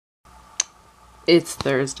It's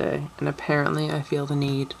Thursday, and apparently I feel the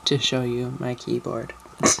need to show you my keyboard.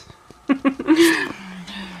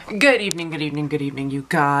 Good evening, good evening, good evening, you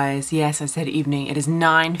guys. Yes, I said evening. It is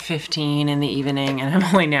 9:15 in the evening, and I'm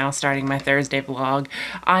only now starting my Thursday vlog.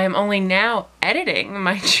 I am only now editing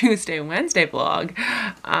my Tuesday, Wednesday vlog.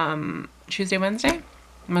 Tuesday, Wednesday?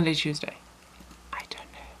 Monday, Tuesday. I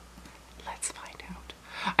don't know. Let's find out.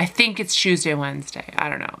 I think it's Tuesday, Wednesday. I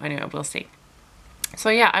don't know. Anyway, we'll see. So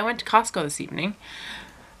yeah, I went to Costco this evening,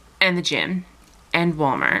 and the gym, and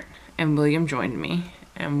Walmart, and William joined me,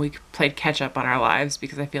 and we played catch up on our lives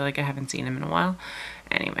because I feel like I haven't seen him in a while.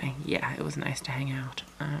 Anyway, yeah, it was nice to hang out.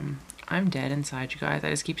 I'm dead inside, you guys.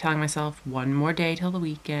 I just keep telling myself one more day till the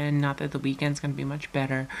weekend. Not that the weekend's gonna be much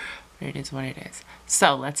better, but it is what it is.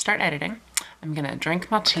 So let's start editing. I'm gonna drink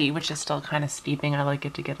my tea, which is still kind of steeping. I like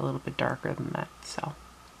it to get a little bit darker than that, so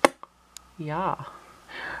yeah.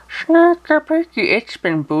 It's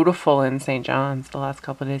been beautiful in St. John's the last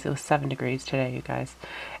couple of days. It was 7 degrees today, you guys.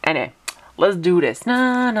 Anyway, let's do this.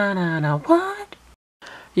 What?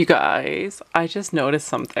 You guys, I just noticed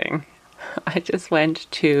something. I just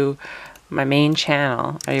went to my main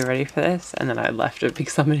channel. Are you ready for this? And then I left it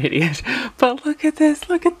because I'm an idiot. But look at this,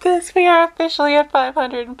 look at this. We are officially at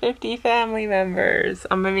 550 family members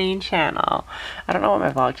on my main channel. I don't know what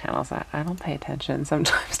my vlog channel's at. I don't pay attention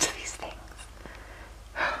sometimes to these things.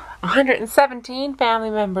 117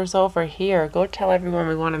 family members over here. Go tell everyone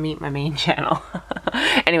we want to meet my main channel.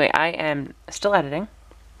 Anyway, I am still editing,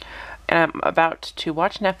 and I'm about to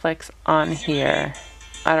watch Netflix on here.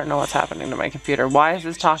 I don't know what's happening to my computer. Why is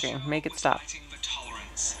this talking? Make it stop.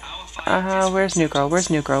 Where's New Girl?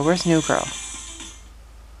 Where's New Girl? Where's New Girl?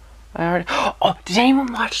 I already... Oh, did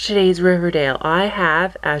anyone watch today's Riverdale? I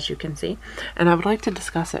have, as you can see, and I would like to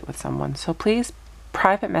discuss it with someone. So please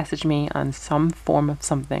private message me on some form of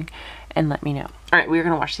something and let me know. Alright, we're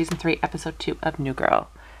gonna watch season 3, episode 2 of New Girl.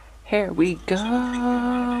 Here we go.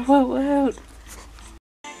 Whoa, whoa.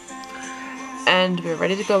 And we're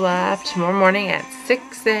ready to go live tomorrow morning at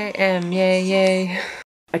 6 a.m. Yay, yay.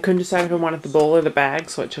 I couldn't decide if I wanted the bowl or the bag,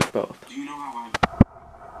 so I took both.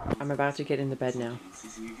 I'm about to get into bed now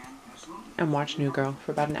and watch New Girl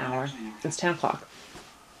for about an hour. It's 10 o'clock.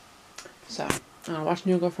 So, I'll watch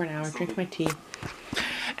New Girl for an hour, drink my tea,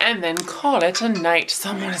 and then call it a night.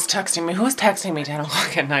 Someone is texting me. Who's texting me 10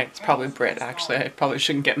 o'clock at night? It's probably Britt, actually. I probably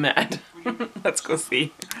shouldn't get mad. Let's go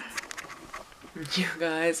see. You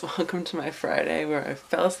guys, welcome to my Friday where I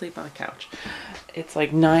fell asleep on the couch. It's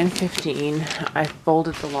like 9:15. I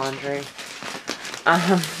folded the laundry.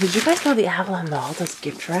 Did you guys know the Amandaandlola does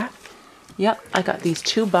gift wrap? Yep, I got these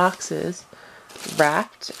 2 boxes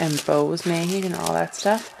wrapped and bows made and all that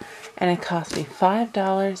stuff. And it cost me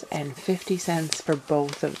 $5.50 for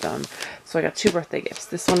both of them. So I got 2 birthday gifts.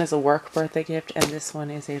 This one is a work birthday gift, and this one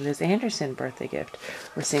is a Liz Anderson birthday gift.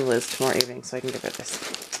 We're seeing Liz tomorrow evening, so I can give her this.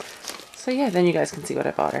 So yeah, then you guys can see what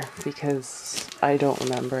I bought her, because I don't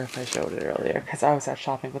remember if I showed it earlier, because I was out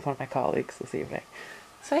shopping with one of my colleagues this evening.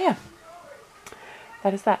 So yeah,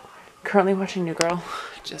 that is that. Currently watching New Girl.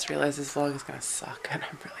 Just realized this vlog is gonna suck, and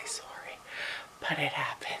I'm really sorry, but it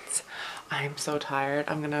happens. I'm so tired.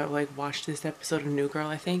 I'm gonna like watch this episode of New Girl,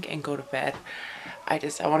 I think, and go to bed. I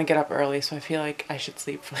want to get up early, so I feel like I should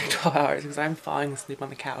sleep for like 12 hours because I'm falling asleep on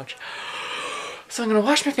the couch. So I'm gonna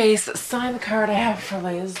wash my face, sign the card I have for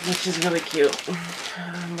Liz, which is really cute.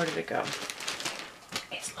 Where did it go?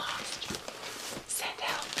 It's lost. Send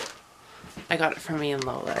help. I got it from me and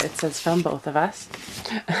Lola. It says from both of us.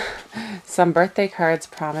 Some birthday cards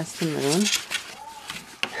promise the moon.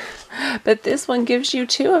 But this one gives you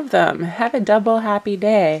 2 of them. Have a double happy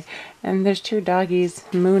day. And there's 2 doggies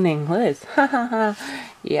mooning Liz. Ha ha ha.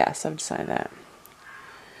 Yes, I've decided that.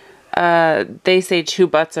 They say 2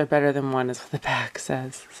 butts are better than 1 is what the back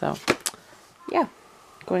says. So, yeah.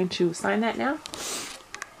 Going to sign that now.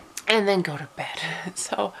 And then go to bed.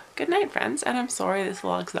 So, good night, friends. And I'm sorry this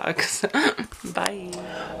vlog sucks. Bye.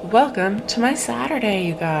 Welcome to my Saturday,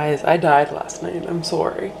 you guys. I died last night. I'm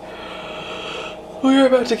sorry. We're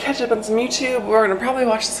about to catch up on some YouTube. We're gonna probably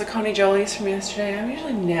watch the Saucony Jolies from yesterday. I'm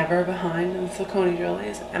usually never behind in the Saucony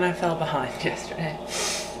Jolies, and I fell behind yesterday.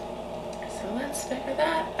 So let's figure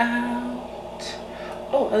that out.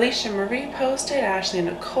 Oh, Alicia Marie posted, Ashley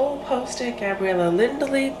Nicole posted, Gabriella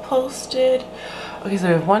Lindley posted. Okay, so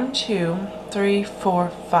we have 1, 2, 3, 4,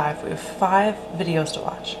 5. We have 5 videos to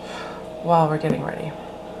watch while we're getting ready.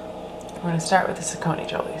 We're gonna start with the Saucony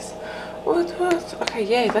Jolies. Okay,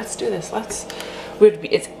 yay, let's do this.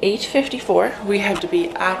 It's 8:54. We have to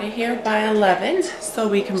be out of here by 11 so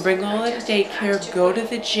we can bring Lola to daycare, go to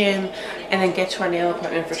the gym, and then get to our nail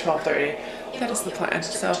appointment for 12:30. That is the plan.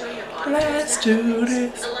 So let's do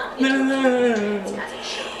this. Why am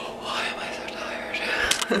I so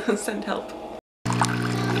tired? Send help.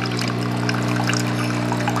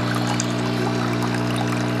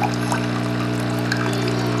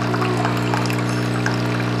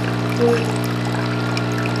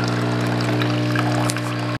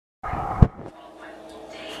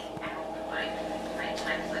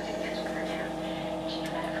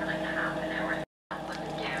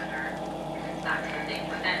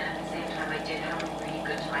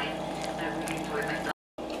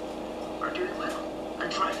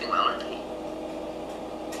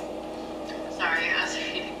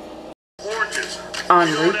 En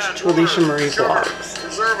route to Alicia Marie vlogs.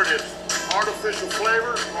 Preservatives, artificial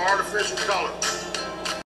flavor, or artificial color.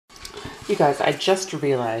 You guys, I just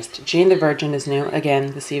realized Jane the Virgin is new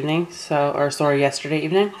again this evening. Yesterday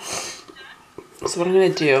evening. So what I'm gonna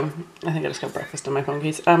do, I think I just got breakfast on my phone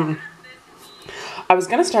case. I was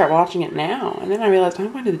gonna start watching it now, and then I realized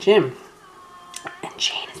I'm going to the gym, and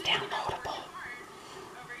Jane is downloadable.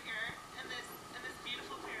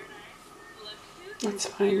 Let's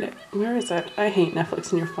find it. Where is it? I hate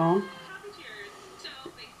Netflix on your phone.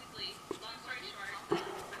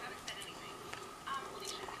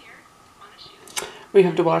 We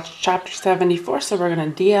have to watch chapter 74, so we're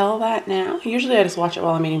going to DL that now. Usually I just watch it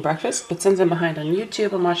while I'm eating breakfast, but since I'm behind on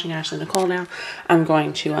YouTube, I'm watching Ashley Nicole now. I'm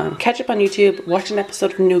going to catch up on YouTube, watch an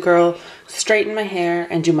episode of New Girl, straighten my hair,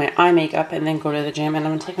 and do my eye makeup, and then go to the gym. And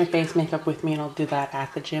I'm going to take my face makeup with me, and I'll do that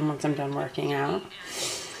at the gym once I'm done working out.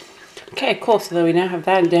 Okay, cool. So that we now have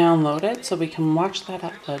that downloaded, so we can watch that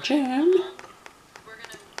at the gym.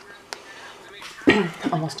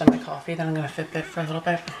 Almost done my coffee, then I'm going to Fitbit for a little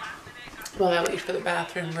bit. While I wait for the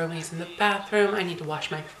bathroom, Romy's in the bathroom. I need to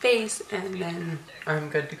wash my face, and then I'm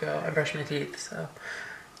good to go. I brush my teeth, so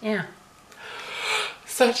yeah.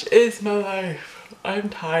 Such is my life. I'm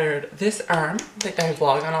tired. This arm that I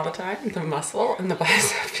vlog on all the time, the muscle and the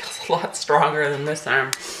bicep feels a lot stronger than this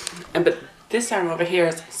arm. But this arm over here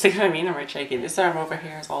is, see what I mean? I'm right shaking. This arm over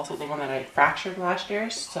here is also the one that I fractured last year,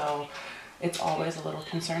 so it's always a little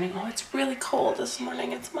concerning. Oh, it's really cold this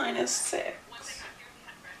morning. It's -6.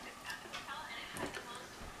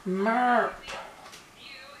 Merp.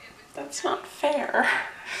 That's not fair.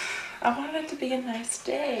 I wanted it to be a nice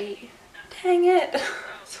day. Dang it.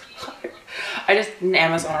 I just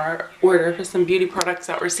Amazon order for some beauty products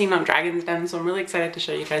that were seen on Dragon's Den, so I'm really excited to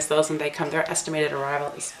show you guys those when they come. Their estimated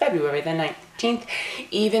arrival is February the 19th,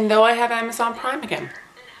 even though I have Amazon Prime again.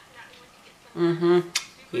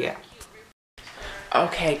 Yeah.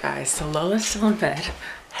 Okay guys, so Lola's still in bed.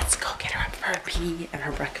 Let's go get her up for her pee and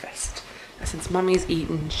her breakfast. Since Mommy's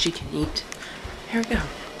eaten, she can eat. Here we go.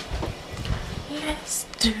 Let's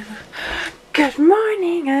do. Good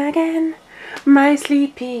morning again, my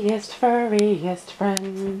sleepiest, furriest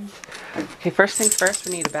friend. Okay, first things first,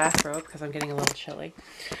 we need a bathrobe because I'm getting a little chilly.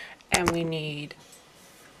 And we need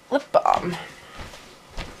lip balm.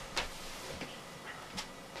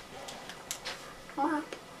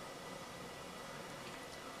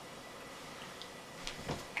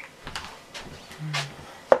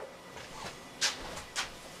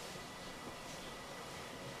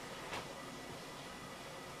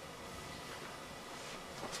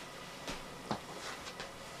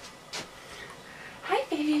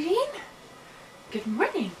 Good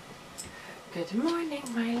morning. Good morning,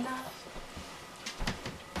 my love.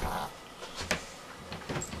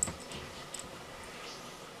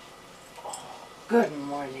 Good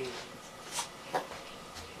morning.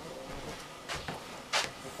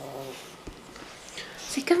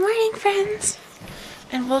 Say good morning, friends.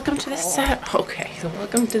 And welcome to this Okay, so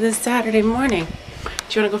welcome to this Saturday morning.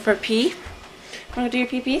 Do you want to go for a pee? Want to do your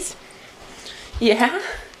pee-pees? Yeah?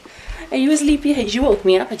 Are you sleepy? You woke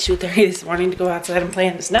me up at 2:30 this morning to go outside and play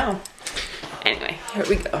in the snow. Anyway, here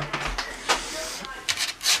we go.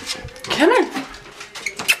 Come on.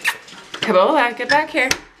 Lola, get back here.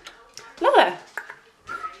 Lola.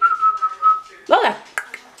 Lola.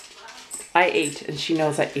 I ate, and she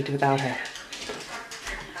knows I ate without her.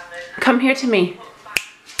 Come here to me.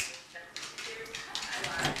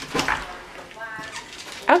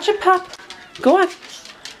 Out your pup. Go on.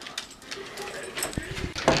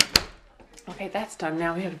 Okay, that's done.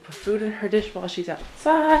 Now we have to put food in her dish while she's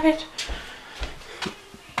outside.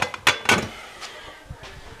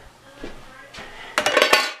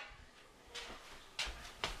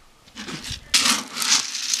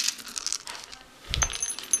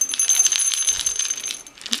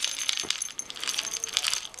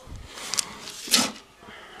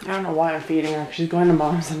 I don't know why I'm feeding her. She's going to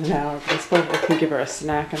mom's in an hour, but I suppose I can give her a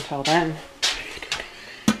snack until then.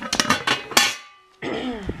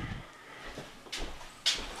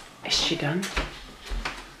 Is she done?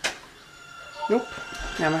 Nope.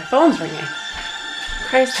 Now my phone's ringing.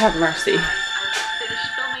 Christ have mercy. I finished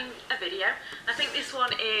filming a video. I think this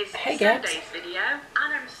one is Sunday's video,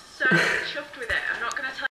 and I'm so chuffed with it. I'm not going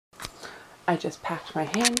to tell you. I just packed my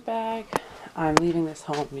handbag. I'm leaving this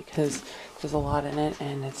home because there's a lot in it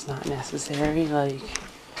and it's not necessary. Like,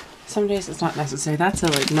 some days it's not necessary. That's a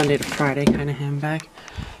like Monday to Friday kind of handbag.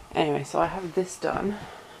 Anyway, so I have this done.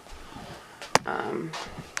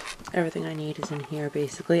 Everything I need is in here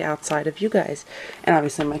basically outside of you guys. And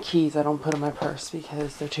obviously my keys I don't put in my purse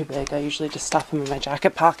because they're too big. I usually just stuff them in my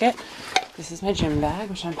jacket pocket. This is my gym bag,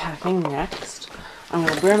 which I'm packing next. I'm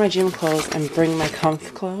going to wear my gym clothes and bring my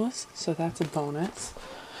comf clothes. So that's a bonus.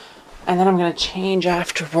 And then I'm going to change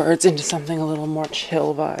afterwards into something a little more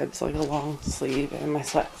chill vibes, like a long sleeve and my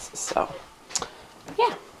sweats. So,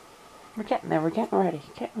 yeah. We're getting there. We're getting ready.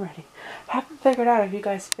 Getting ready. Haven't figured out if you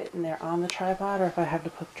guys fit in there on the tripod or if I have to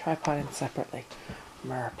put the tripod in separately.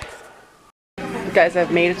 Merp. Guys,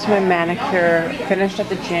 I've made it to my manicure. Finished at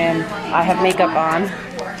the gym. I have makeup on.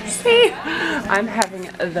 See? I'm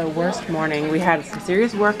having the worst morning. We had some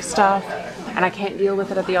serious work stuff and I can't deal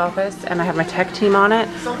with it at the office, and I have my tech team on it.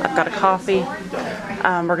 I've got a coffee.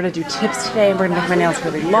 We're gonna do tips today. We're gonna make my nails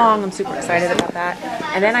really long. I'm super excited about that.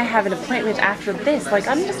 And then I have an appointment after this. Like,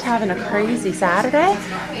 I'm just having a crazy Saturday,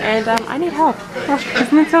 and I need help.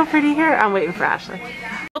 Isn't it so pretty here? I'm waiting for Ashley.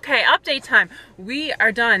 Okay, update time. We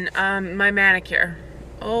are done. My manicure.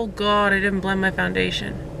 Oh God, I didn't blend my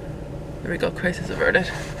foundation. There we go. Crisis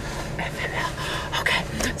averted. Okay,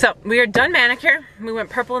 so we are done manicure. We went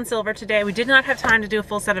purple and silver today. We did not have time to do a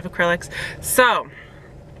full set of acrylics. So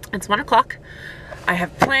it's 1 o'clock. I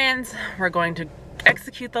have plans. We're going to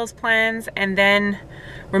execute those plans, and then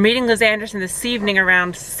we're meeting Liz Anderson this evening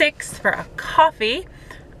around 6 for a coffee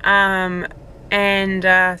and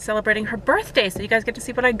celebrating her birthday, so you guys get to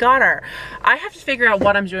see what I got her. I have to figure out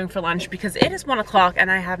what I'm doing for lunch because it is 1 o'clock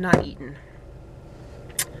and I have not eaten.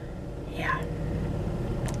 Yeah.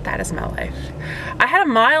 That is my life. I had a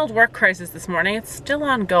mild work crisis this morning. It's still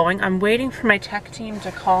ongoing. I'm waiting for my tech team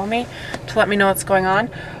to call me to let me know what's going on.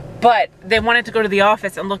 But they wanted to go to the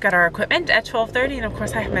office and look at our equipment at 12:30, and of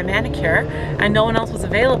course I have my manicure and no one else was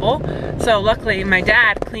available. So luckily my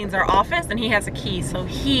dad cleans our office and he has a key, so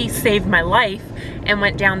he saved my life and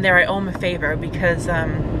went down there. I owe him a favor because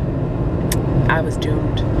I was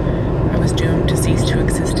doomed. I was doomed to cease to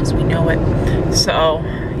exist as we know it. So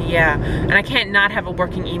yeah, and I can't not have a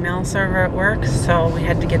working email server at work, so we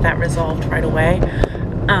had to get that resolved right away.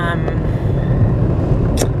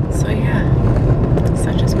 So yeah,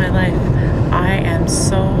 such is my life. I am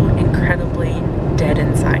so incredibly dead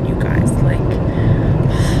inside, you guys. Like,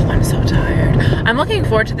 I'm so tired. I'm looking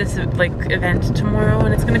forward to this like event tomorrow,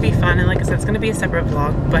 and it's gonna be fun, and like I said, it's gonna be a separate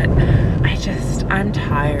vlog, but I'm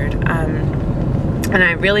tired. And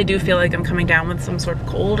I really do feel like I'm coming down with some sort of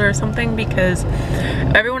cold or something because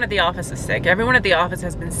everyone at the office is sick. Everyone at the office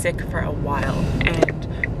has been sick for a while, and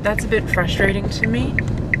that's a bit frustrating to me.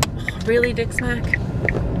 Really, Dick Smack?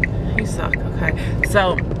 You suck. Okay.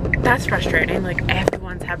 So that's frustrating. Like,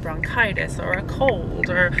 everyone's had bronchitis or a cold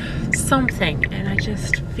or something, and I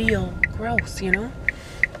just feel gross, you know?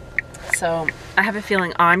 So I have a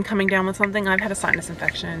feeling I'm coming down with something. I've had a sinus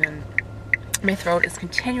infection and my throat is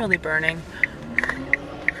continually burning.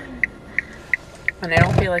 And I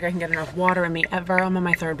don't feel like I can get enough water in me ever. I'm on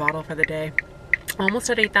my 3rd bottle for the day.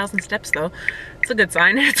 Almost at 8,000 steps though. It's a good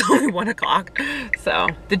sign. It's only 1 o'clock. So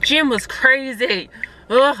the gym was crazy.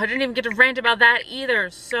 Ugh, I didn't even get to rant about that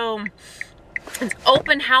either. So it's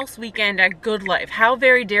open house weekend at Good Life. How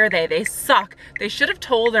very dare they? They suck. They should have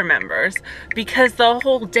told their members because the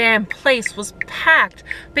whole damn place was packed.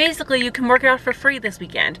 Basically, you can work out for free this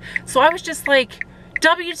weekend. So I was just like,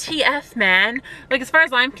 WTF, man. Like, as far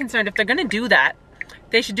as I'm concerned, if they're gonna do that,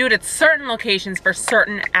 they should do it at certain locations for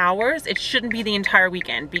certain hours. It shouldn't be the entire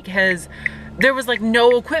weekend because there was like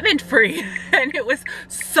no equipment free and it was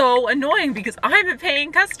so annoying because I'm a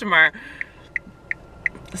paying customer.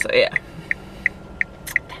 So yeah,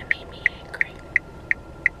 that made me angry.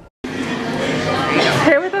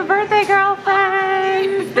 Here with the birthday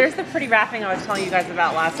girlfriend. There's the pretty wrapping I was telling you guys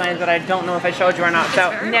about last night that I don't know if I showed you or not,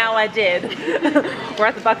 so now I did. We're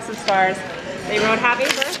at the Bucks of Stars. They wrote happy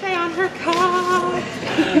birthday on her cup.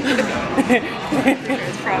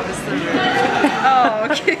 Oh,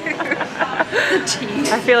 cute.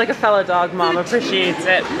 I feel like a fellow dog mom appreciates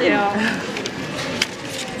it. Yeah.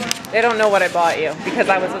 They don't know what I bought you because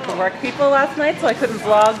I was with the work people last night, so I couldn't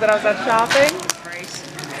vlog that I was out shopping. Right.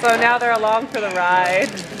 So now they're along for the ride.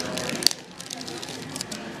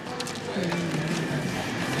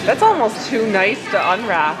 That's almost too nice to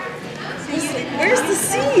unwrap. Where's the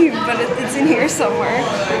seam? But it's in here somewhere.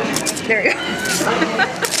 There you go.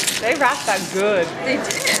 They wrapped that good. They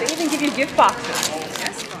did. They even give you gift boxes.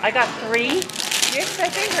 Yes. I got 3 gifts, I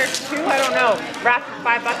think, or 2, I don't know. Wrapped for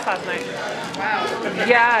 $5 last night. Wow.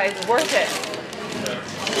 Yeah, it's worth it.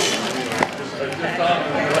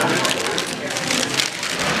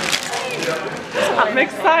 I'm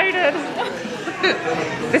excited.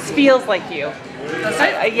 This feels like you.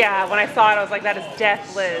 Yeah, when I saw it, I was like, that is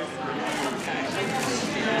Death Liz.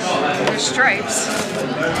 There's stripes. Ooh.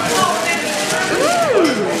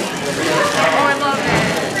 Oh, I love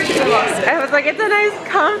it. I was like, it's a nice,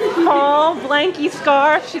 comfortable, blanky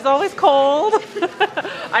scarf. She's always cold.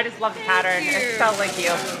 I just love the pattern. It felt like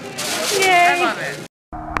you. Yay. I love it.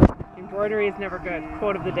 Embroidery is never good.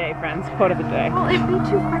 Quote of the day, friends. Quote of the day. Well, it'd be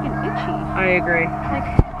too freaking itchy. I agree.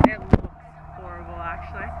 Like, it looks horrible,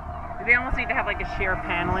 actually. They almost need to have like a sheer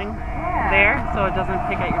paneling there so it doesn't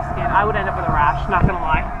pick at your skin. I would end up with a rash, not gonna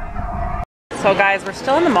lie. So guys, we're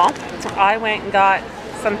still in the mall. I went and got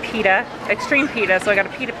some pita, extreme pita. So I got a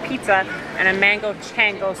pita pizza and a mango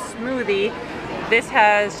chango smoothie. This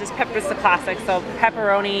has just peppers, the classic. So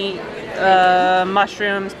pepperoni,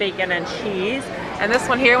 mushrooms, bacon, and cheese. And this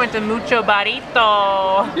one here went to Mucho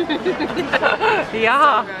Barito.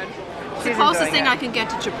 Yeah. so good. It's the closest thing I can get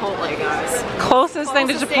to Chipotle, guys. Closest thing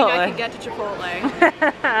to Thing Chipotle. I can get to Chipotle.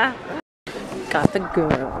 Got the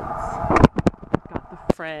girls. Got the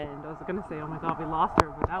friend. I was gonna say, oh my god, we lost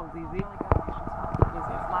her, but that was easy.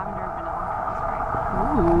 Lavender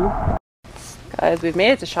vanilla. Ooh. Guys, we've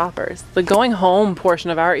made it to Shoppers. The going home portion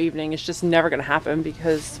of our evening is just never gonna happen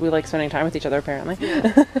because we like spending time with each other apparently.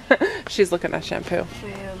 Yeah. She's looking at shampoo.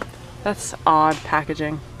 Man. That's odd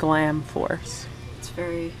packaging. Glam Force. It's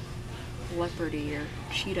very leopardy or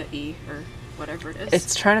cheetah-y or whatever it is.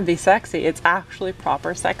 It's trying to be sexy. It's actually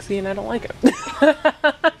proper sexy and I don't like it.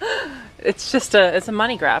 It's just it's a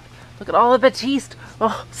money grab. Look at all the Batiste.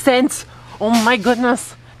 Oh, scents. Oh my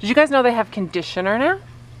goodness. Did you guys know they have conditioner now?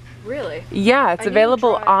 Really? Yeah, it's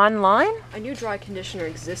available online. I knew dry conditioner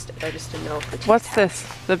existed. I just didn't know if Batiste What's this?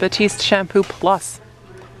 The Batiste Shampoo Plus.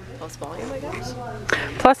 plus volume, I guess.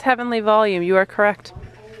 Plus Heavenly Volume. You are correct.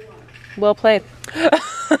 Well played.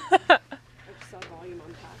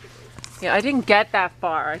 Yeah, I didn't get that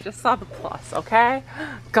far. I just saw the plus, okay?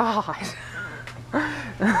 God.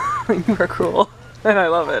 You are cruel. And I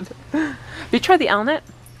love it. Have you tried the Elnet?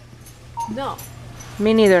 No.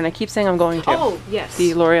 Me neither, and I keep saying I'm going to. Oh, yes.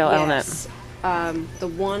 The L'Oreal yes. The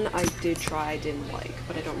one I did try I didn't like,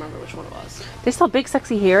 but I don't remember which one it was. They still big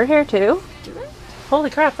sexy hair here too. Do they? Holy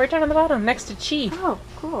crap, right down on the bottom next to Chi. Oh,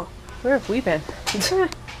 cool. Where have we been?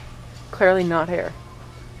 Clearly not here.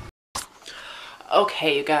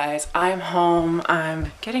 Okay, you guys, I'm home.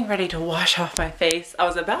 I'm getting ready to wash off my face. I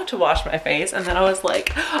was about to wash my face and then I was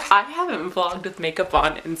like, I haven't vlogged with makeup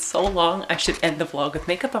on in so long. I should end the vlog with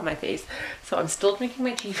makeup on my face. So I'm still drinking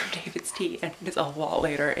my tea from David's Tea and it is a lot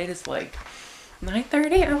later. It is like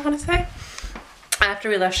 9:30, I want to say. After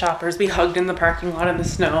we left Shoppers, we hugged in the parking lot in the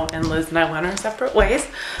snow and Liz and I went our separate ways.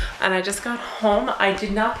 And I just got home. I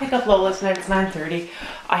did not pick up Lola tonight. It's 9:30.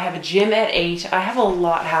 I have a gym at 8. I have a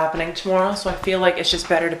lot happening tomorrow, so I feel like it's just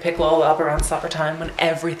better to pick Lola up around supper time when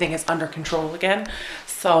everything is under control again.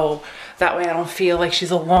 So that way I don't feel like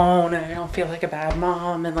she's alone and I don't feel like a bad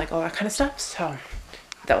mom and like all that kind of stuff. So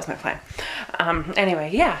that was my plan.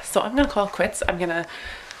 Anyway, yeah, so I'm gonna call it quits. I'm gonna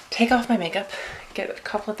take off my makeup, get a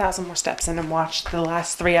couple of thousand more steps in and watch the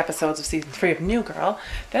last 3 episodes of season 3 of New Girl.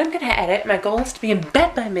 Then I'm gonna edit. My goal is to be in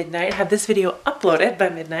bed by midnight, have this video uploaded by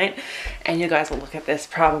midnight, and you guys will look at this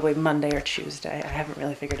probably Monday or Tuesday. I haven't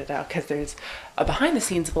really figured it out because there's a behind the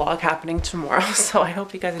scenes vlog happening tomorrow, so I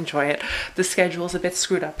hope you guys enjoy it. The schedule's a bit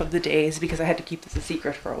screwed up of the days because I had to keep this a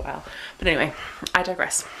secret for a while. But anyway, I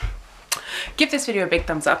digress. Give this video a big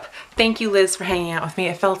thumbs up. Thank you, Liz, for hanging out with me.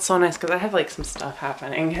 It felt so nice because I have like some stuff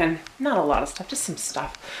happening and not a lot of stuff, just some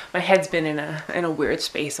stuff. My head's been in a weird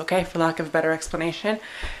space, okay, for lack of a better explanation.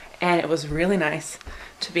 And it was really nice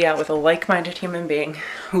to be out with a like-minded human being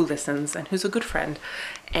who listens and who's a good friend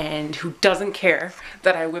and who doesn't care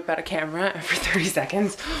that I whip out a camera every 30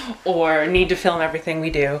 seconds or need to film everything we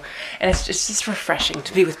do. And it's just refreshing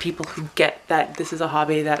to be with people who get that this is a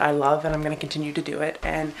hobby that I love and I'm going to continue to do it,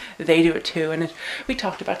 and they do it too. And we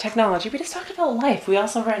talked about technology, we just talked about life. We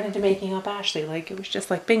also ran into making up Ashley. Like, it was just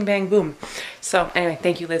like bing bang boom. So anyway,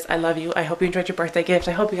 thank you, Liz. I love you. I hope you enjoyed your birthday gift.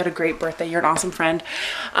 I hope you had a great birthday. You're an awesome friend.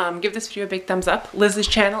 Give this video a big thumbs up. Liz's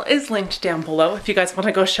channel is linked down below if you guys want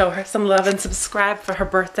to go show her some love and subscribe for her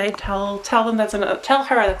birthday. Tell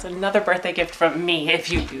her that's another birthday gift from me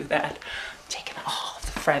if you do that. I'm taking all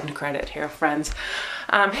the friend credit here, friends.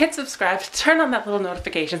 Hit subscribe, turn on that little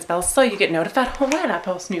notifications bell so you get notified when I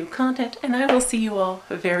post new content, and I will see you all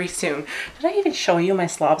very soon. Did I even show you my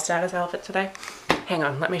slob status outfit today? Hang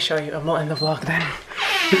on, let me show you and we'll end the vlog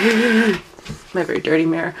then. My very dirty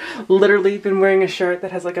mirror. Literally been wearing a shirt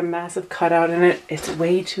that has like a massive cutout in it. It's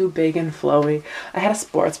way too big and flowy. I had a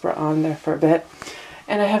sports bra on there for a bit.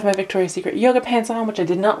 And I have my Victoria's Secret yoga pants on, which I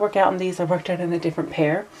did not work out in these. I worked out in a different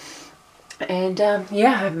pair. And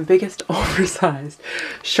yeah, I have the biggest oversized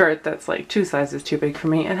shirt that's like 2 sizes too big for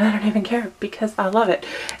me. And I don't even care because I love it.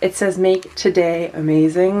 It says make today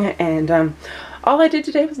amazing. And all I did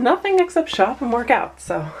today was nothing except shop and work out.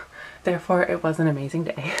 So therefore it was an amazing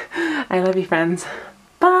day. I love you, friends.